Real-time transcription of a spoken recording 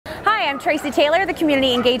Hi, I'm Tracy Taylor, the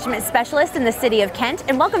Community Engagement Specialist in the City of Kent,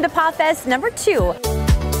 and welcome to Paw Fest number 2.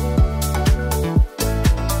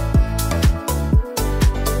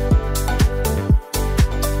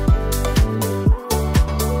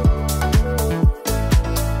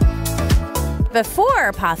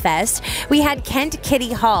 Before Paw Fest, we had Kent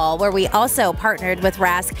Kitty Hall, where we also partnered with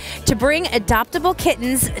Rask to bring adoptable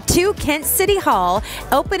kittens to Kent City Hall,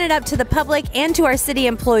 open it up to the public and to our city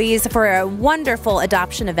employees for a wonderful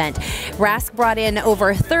adoption event. Rask brought in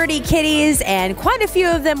over 30 kitties, and quite a few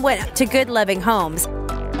of them went to good loving homes.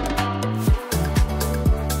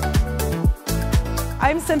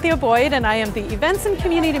 I'm Cynthia Boyd, and I am the Events and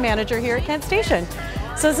Community Manager here at Kent Station.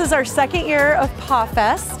 So this is our second year of Paw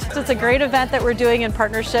Fest. It's a great event that we're doing in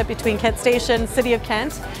partnership between Kent Station, City of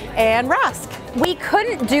Kent, and Rask. We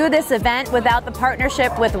couldn't do this event without the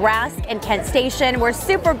partnership with Rask and Kent Station. We're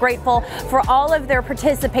super grateful for all of their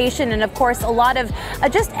participation and, of course, a lot of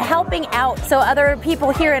just helping out so other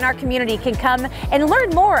people here in our community can come and learn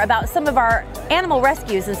more about some of our animal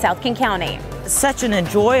rescues in South King County. Such an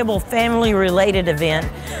enjoyable family-related event.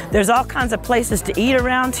 There's all kinds of places to eat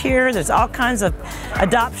around here. There's all kinds of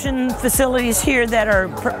adoption facilities here that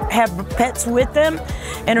have pets with them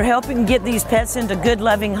and are helping get these pets into good,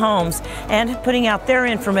 loving homes and putting out their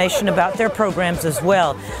information about their programs as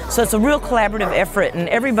well. So it's a real collaborative effort, and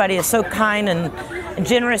everybody is so kind and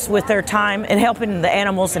generous with their time and helping the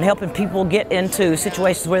animals and helping people get into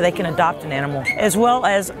situations where they can adopt an animal. As well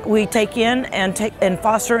as we take in and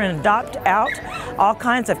foster and adopt out all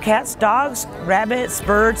kinds of cats, dogs, rabbits,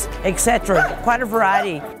 birds, etc. Quite a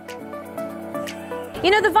variety. You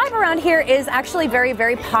know, the vibe around here is actually very,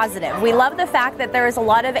 very positive. We love the fact that there's a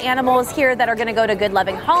lot of animals here that are going to go to good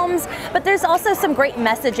loving homes, but there's also some great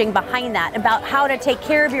messaging behind that about how to take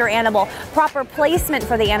care of your animal, proper placement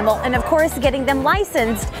for the animal, and of course getting them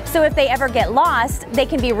licensed so if they ever get lost, they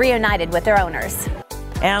can be reunited with their owners.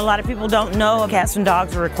 And a lot of people don't know cats and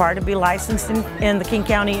dogs are required to be licensed in the King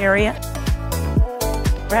County area.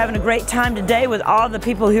 We're having a great time today with all the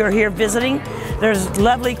people who are here visiting. There's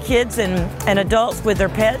lovely kids and adults with their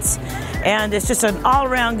pets, and it's just an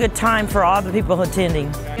all-around good time for all the people attending.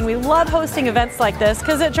 And we love hosting events like this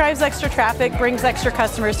because it drives extra traffic, brings extra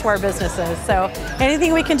customers to our businesses. So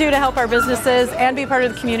anything we can do to help our businesses and be part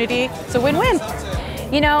of the community, it's a win-win.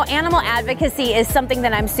 You know, animal advocacy is something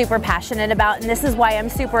that I'm super passionate about, and this is why I'm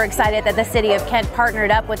super excited that the City of Kent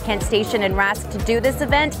partnered up with Kent Station and Rask to do this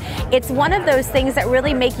event. It's one of those things that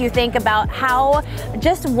really make you think about how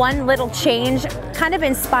just one little change kind of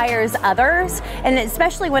inspires others, and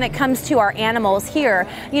especially when it comes to our animals here.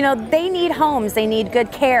 You know, they need homes, they need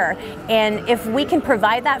good care, and if we can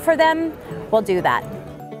provide that for them, we'll do that.